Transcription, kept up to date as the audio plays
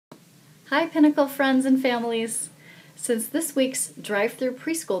Hi Pinnacle friends and families! Since this week's drive-through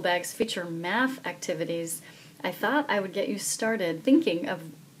preschool bags feature math activities, I thought I would get you started thinking of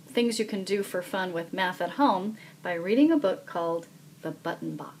things you can do for fun with math at home by reading a book called The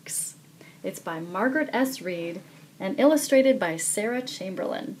Button Box. It's by Margaret S. Reed and illustrated by Sarah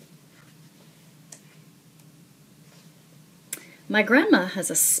Chamberlain. My grandma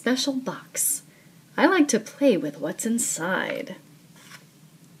has a special box. I like to play with what's inside.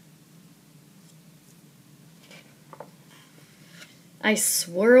 I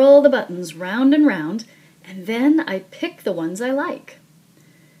swirl the buttons round and round, and then I pick the ones I like.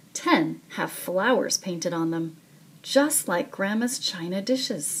 10 have flowers painted on them, just like Grandma's china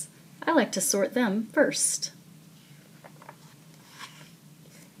dishes. I like to sort them first.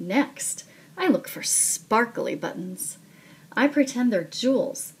 Next, I look for sparkly buttons. I pretend they're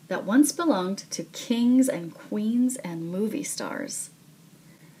jewels that once belonged to kings and queens and movie stars.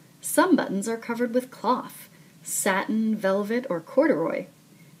 Some buttons are covered with cloth, satin, velvet, or corduroy.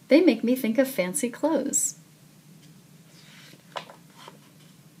 They make me think of fancy clothes.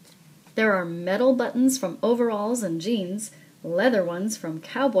 There are metal buttons from overalls and jeans, leather ones from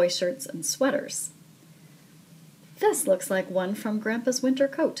cowboy shirts and sweaters. This looks like one from Grandpa's winter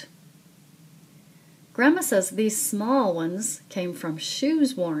coat. Grandma says these small ones came from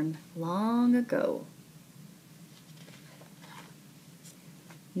shoes worn long ago.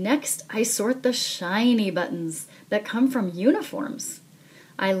 Next, I sort the shiny buttons that come from uniforms.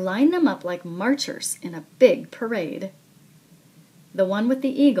 I line them up like marchers in a big parade. The one with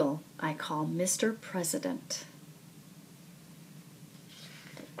the eagle I call Mr. President.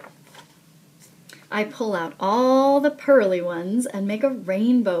 I pull out all the pearly ones and make a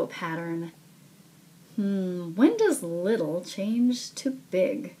rainbow pattern. When does little change to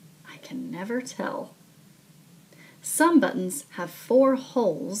big? I can never tell. Some buttons have 4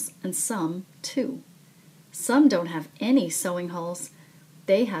 holes and some 2. Some don't have any sewing holes.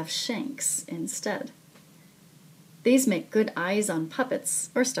 They have shanks instead. These make good eyes on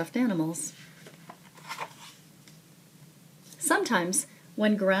puppets or stuffed animals. Sometimes,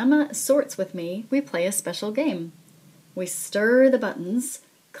 when Grandma sorts with me, we play a special game. We stir the buttons,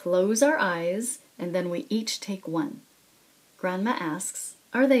 close our eyes, and then we each take one. Grandma asks,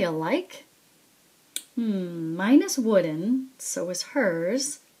 "Are they alike?" Mine is wooden, so is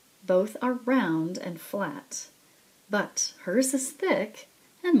hers. Both are round and flat. But hers is thick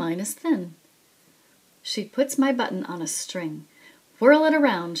and mine is thin. She puts my button on a string. "Whirl it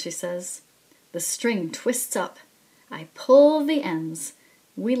around," she says. The string twists up. I pull the ends.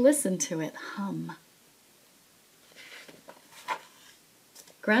 We listen to it hum.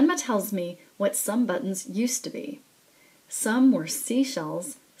 Grandma tells me what some buttons used to be. Some were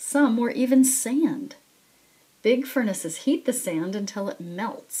seashells, some were even sand. Big furnaces heat the sand until it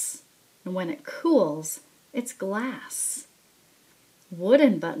melts, and when it cools, it's glass.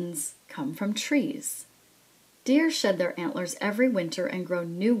 Wooden buttons come from trees. Deer shed their antlers every winter and grow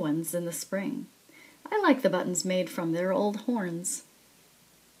new ones in the spring. I like the buttons made from their old horns.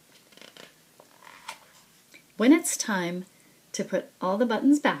 When it's time to put all the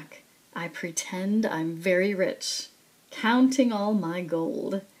buttons back, I pretend I'm very rich, counting all my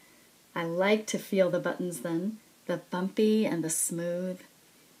gold. I like to feel the buttons then, the bumpy and the smooth.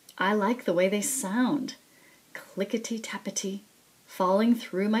 I like the way they sound, clickety-tappity, falling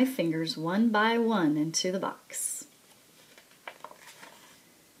through my fingers one by one into the box.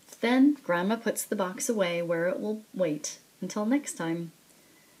 Then Grandma puts the box away where it will wait until next time.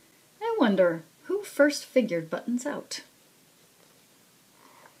 I wonder who first figured buttons out.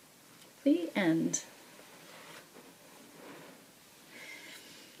 The end.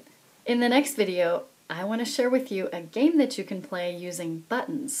 In the next video, I want to share with you a game that you can play using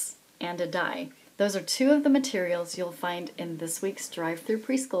buttons and a die. Those are 2 of the materials you'll find in this week's drive-through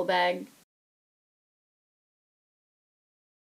preschool bag.